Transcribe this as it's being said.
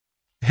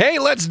Hey,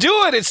 let's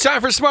do it. It's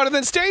time for Smarter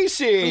Than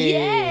Stacy.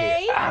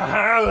 Yay.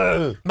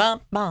 How's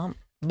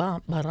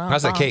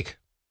that cake?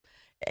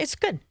 It's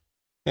good.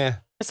 Yeah.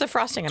 It's the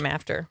frosting I'm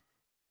after.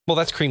 Well,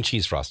 that's cream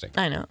cheese frosting.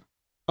 I know.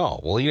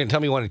 Oh, well, you didn't tell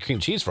me you wanted cream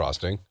cheese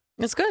frosting.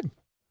 It's good.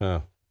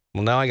 Oh.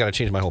 Well, now I got to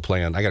change my whole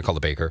plan. I got to call the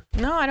baker.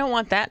 No, I don't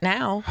want that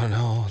now. Oh,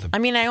 no.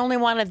 I only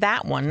wanted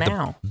that one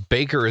now. The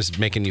baker is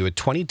making you a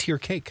 20-tier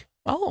cake.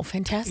 Oh,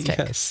 fantastic.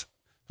 Yes.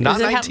 Not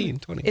 19,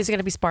 20. Is it going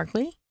to be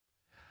sparkly?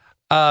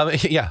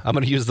 Yeah, I'm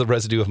going to use the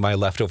residue of my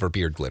leftover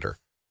beard glitter.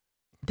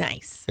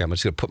 Nice. Yeah, I'm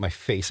just going to put my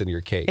face in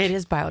your cake. It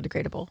is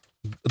biodegradable.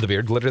 The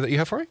beard glitter that you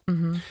have for me?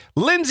 Mm-hmm.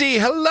 Lindsay,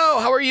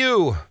 hello. How are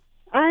you?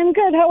 I'm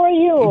good. How are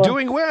you?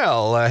 Doing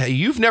well.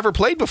 You've never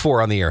played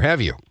before on the air, have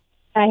you?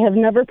 I have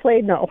never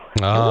played, no.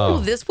 Oh,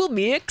 this will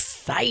be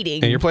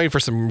exciting. And you're playing for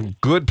some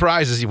good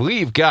prizes.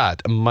 We've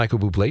got Michael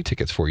Bublé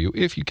tickets for you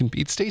if you can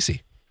beat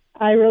Stacy.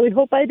 I really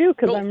hope I do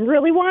because I'm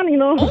really wanting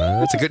them.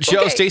 That's a good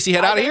show. Okay, Stacy,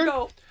 head out of here.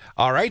 Go.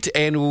 All right.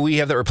 And we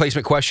have the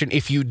replacement question.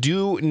 If you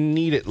do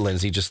need it,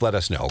 Lindsay, just let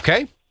us know,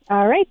 okay?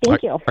 All right.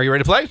 Thank you. Are you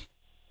ready to play?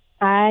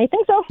 I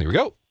think so. Here we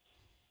go.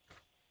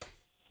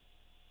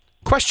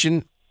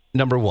 Question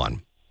number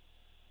 1.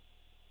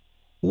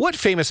 What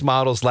famous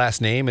model's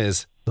last name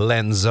is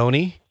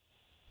Lanzoni?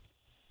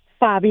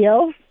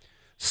 Fabio.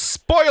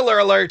 Spoiler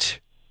alert.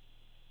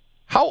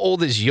 How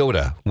old is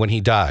Yoda when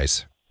he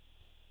dies?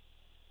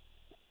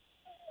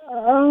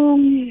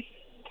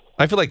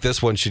 I feel like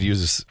this one should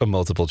use a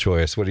multiple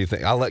choice. What do you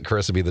think? I'll let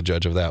Carissa be the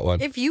judge of that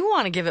one. If you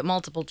want to give it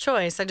multiple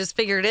choice, I just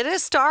figured it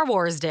is Star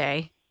Wars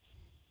Day.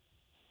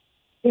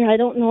 Yeah, I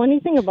don't know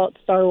anything about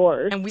Star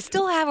Wars. And we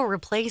still have a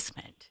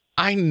replacement.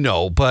 I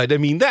know, but I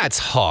mean, that's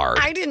hard.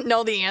 I didn't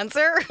know the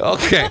answer.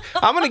 Okay,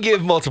 I'm going to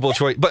give multiple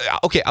choice. But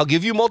okay, I'll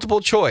give you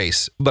multiple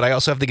choice, but I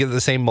also have to give the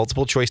same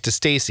multiple choice to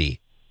Stacy.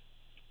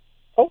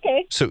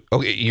 Okay. So,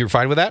 okay, you're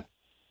fine with that?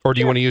 Or do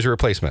you want to use a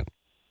replacement?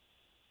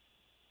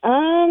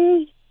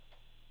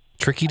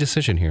 Tricky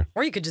decision here.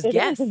 Or you could just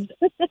guess.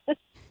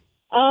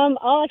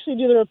 I'll actually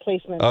do the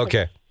replacement.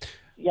 Okay.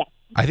 Yeah.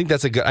 I think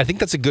that's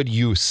a good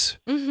use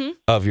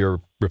of your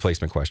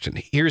replacement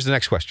question. Here's the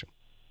next question.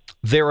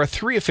 There are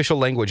 3 official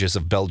languages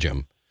of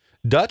Belgium: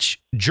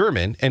 Dutch,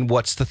 German, and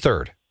what's the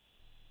third?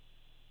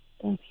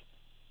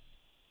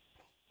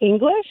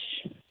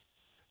 English.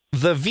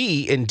 The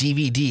V in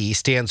DVD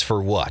stands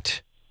for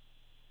what?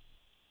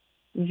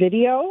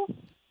 Video.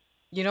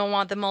 You don't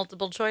want the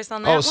multiple choice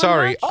on that one? Oh,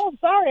 sorry. much? Oh,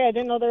 sorry. I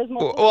didn't know there was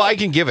multiple. Well, I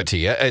can give it to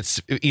you.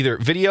 It's either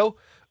video,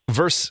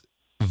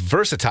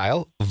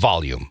 versatile,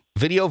 volume.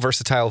 Video,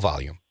 versatile,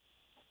 volume.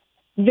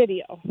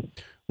 Video.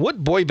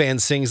 What boy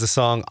band sings the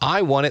song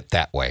I Want It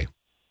That Way?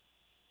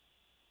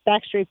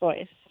 Backstreet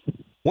Boys.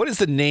 What is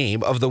the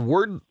name of the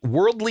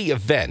worldly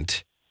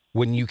event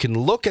when you can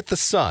look at the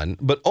sun,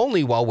 but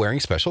only while wearing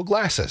special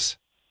glasses?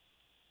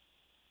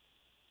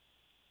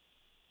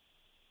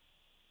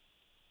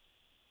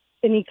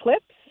 An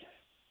eclipse.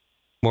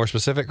 More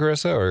specific,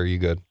 Carissa, or are you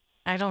good?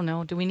 I don't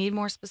know. Do we need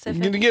more specific?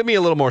 Can you give me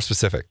a little more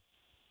specific?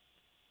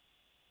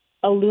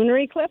 A lunar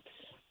eclipse.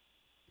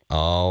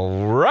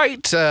 All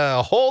right.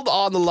 Hold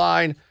on the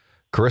line.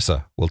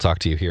 Carissa, we'll talk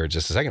to you here in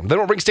just a second. Then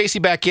we'll bring Stacy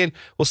back in.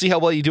 We'll see how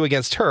well you do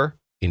against her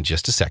in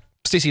just a sec.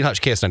 Stacy and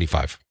Hutch,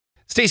 KS95.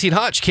 Stacy and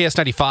Hutch,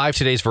 KS95.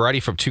 Today's variety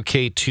from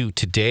 2K to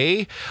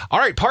today. All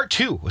right, part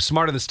 2 was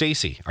Smarter Than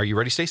Stacy. Are you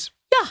ready, Stace?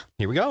 Yeah.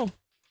 Here we go.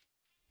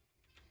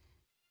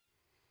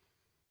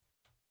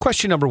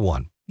 Question number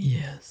 1.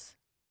 Yes.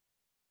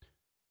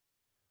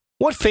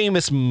 What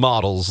famous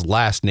model's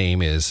last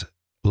name is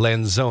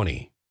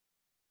Lanzoni?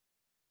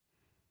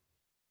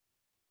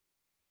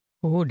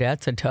 Oh,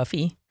 that's a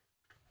toughie.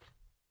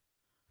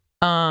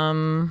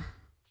 Lanzoni.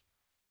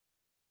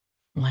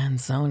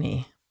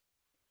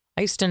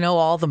 I used to know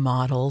all the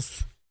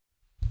models.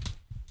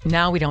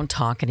 Now we don't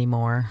talk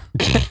anymore.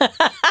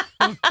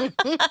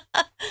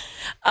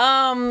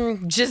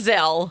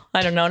 Giselle.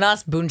 I don't know.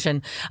 Nas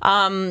Bunchen.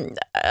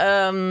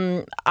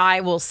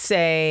 I will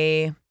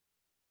say,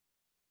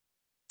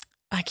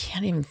 I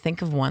can't even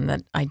think of one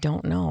that I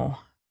don't know.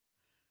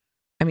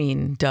 I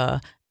mean, duh.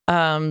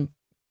 I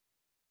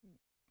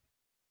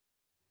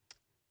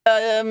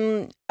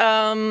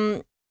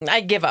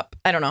give up.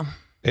 I don't know.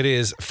 It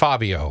is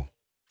Fabio.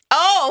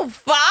 Oh,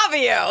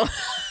 Fabio.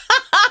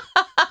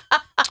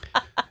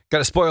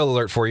 Got a spoiler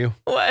alert for you.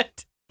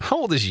 What? How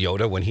old is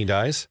Yoda when he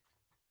dies?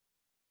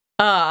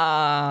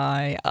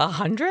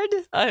 100?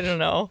 I don't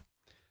know.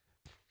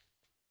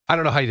 I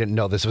don't know how you didn't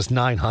know this. It was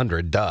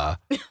 900. Duh.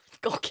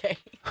 Okay.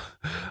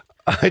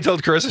 I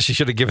told Carissa she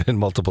should have given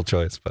multiple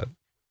choice, but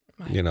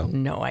you know.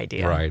 No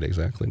idea. Right,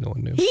 exactly. No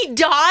one knew. He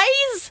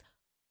dies?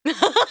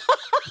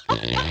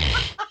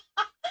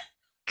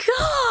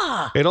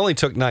 God. It only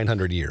took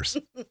 900 years.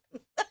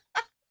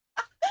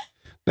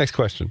 Next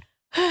question.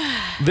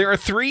 There are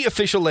 3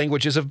 official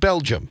languages of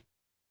Belgium: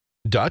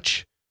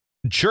 Dutch,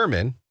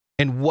 German,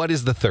 and what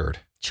is the third?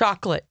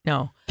 Chocolate.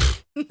 No.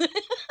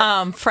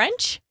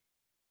 French?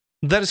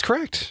 That is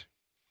correct.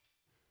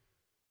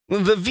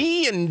 The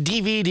V in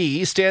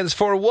DVD stands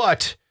for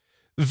what?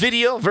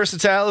 Video,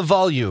 versatile,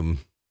 volume.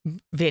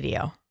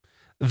 video.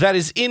 That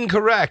is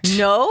incorrect.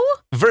 No?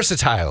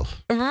 Versatile.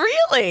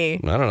 Really?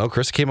 I don't know.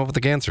 Chris came up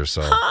with the answer,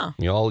 so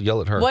you all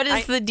yell at her. What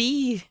is the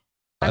D?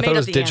 I thought made it up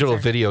was the digital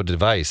answer. video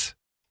device.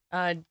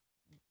 I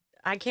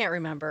can't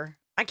remember.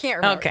 Okay.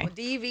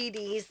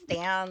 DVD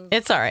stands.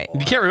 It's all right.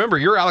 You can't remember.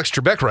 You're Alex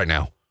Trebek right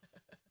now.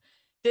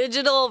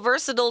 Digital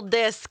versatile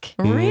disc.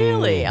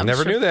 Really?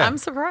 Never knew that. I'm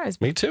surprised.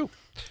 Me too.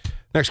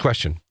 Next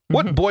question.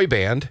 What boy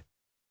band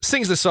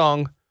sings the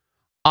song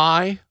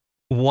I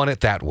Want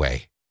It That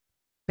Way?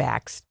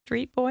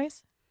 Backstreet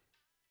Boys?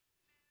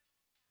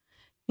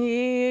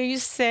 Hear you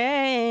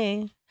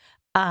say,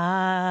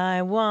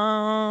 I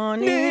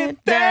want it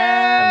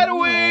that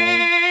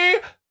way.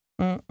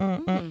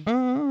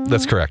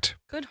 That's correct.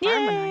 Good Yay.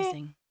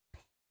 harmonizing.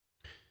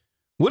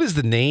 What is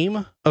the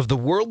name of the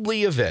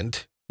worldly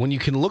event when you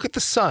can look at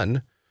the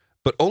sun,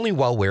 but only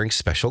while wearing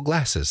special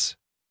glasses?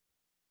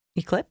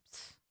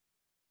 Eclipse?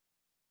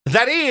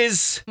 That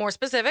is More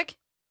specific.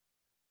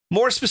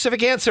 more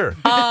specific answer.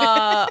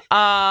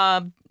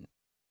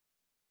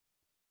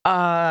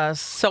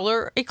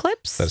 Solar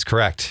eclipse? That's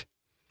correct.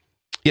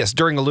 Yes,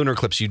 during a lunar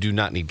eclipse, you do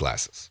not need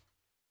glasses.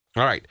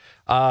 All right.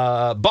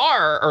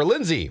 Bar or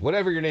Lindsay,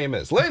 whatever your name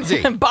is.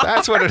 Lindsay. Barb.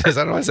 That's what it is.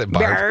 I don't want to say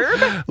Barb.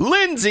 Barb.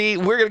 Lindsay,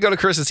 we're going to go to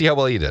Chris and see how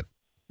well you did.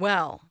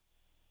 Well,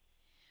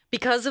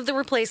 because of the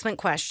replacement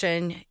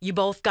question, you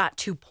both got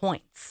 2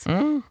 points.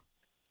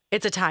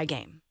 It's a tie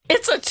game.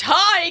 It's a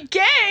tie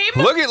game.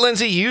 Look at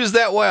Lindsay. You used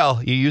that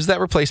well. You used that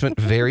replacement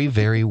very,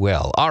 very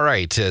well. All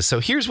right. So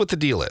here's what the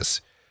deal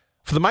is.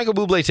 For the Michael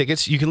Bublé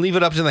tickets, you can leave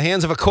it up to the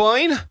hands of a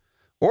coin,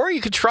 or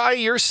you could try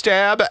your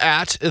stab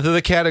at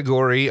the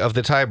category of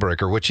the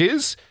tiebreaker, which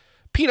is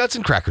peanuts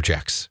and Cracker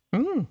Jacks.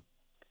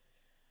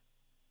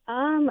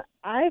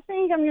 I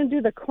think I'm going to do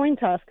the coin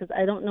toss because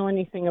I don't know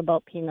anything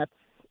about peanuts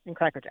and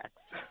Cracker Jacks.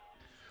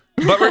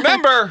 But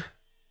remember,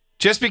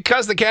 just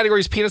because the category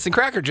is peanuts and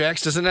Cracker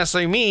Jacks doesn't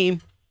necessarily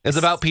mean it's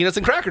about peanuts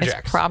and Cracker It's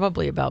Jacks.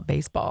 probably about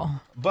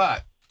baseball.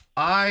 But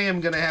I am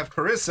going to have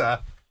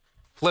Carissa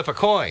flip a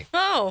coin,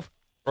 Oh,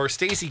 or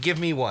Stacy give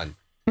me one.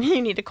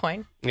 You need a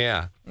coin.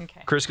 Yeah.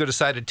 Okay. Crisco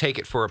decided to take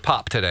it for a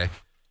pop today.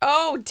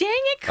 Oh, dang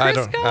it,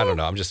 Crisco. I don't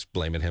know. I'm just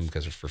blaming him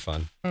because it's for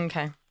fun.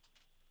 Okay.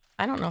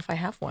 I don't know if I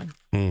have one.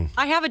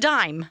 I have a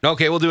dime.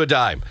 Okay, we'll do a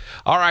dime.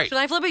 All right. Should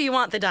I flip it? You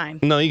want the dime?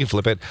 No, you can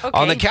flip it. Okay.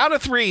 On the count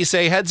of 3,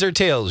 say heads or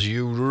tails.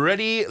 You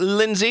ready,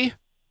 Lindsay?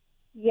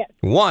 Yes.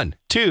 1,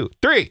 2,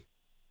 3.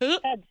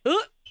 Heads.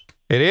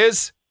 It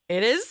is.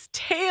 It is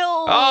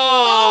tails.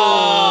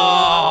 Oh!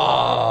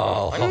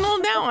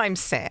 Well, now I'm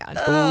sad.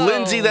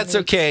 Lindsay, that's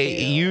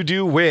okay. You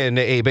do win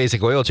a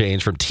basic oil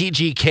change from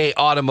TGK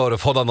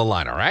Automotive. Hold on the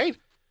line, all right?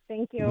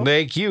 Thank you.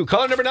 Thank you.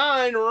 Caller number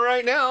 9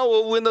 right now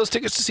will win those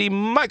tickets to see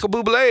Michael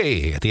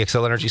Bublé at the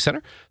XL Energy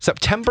Center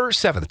September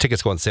 7th.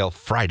 Tickets go on sale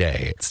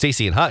Friday.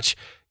 Stacy and Hutch,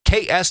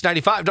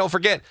 KS95. Don't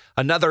forget,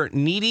 another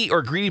needy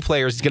or greedy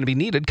player is going to be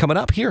needed coming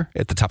up here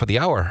at the top of the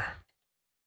hour.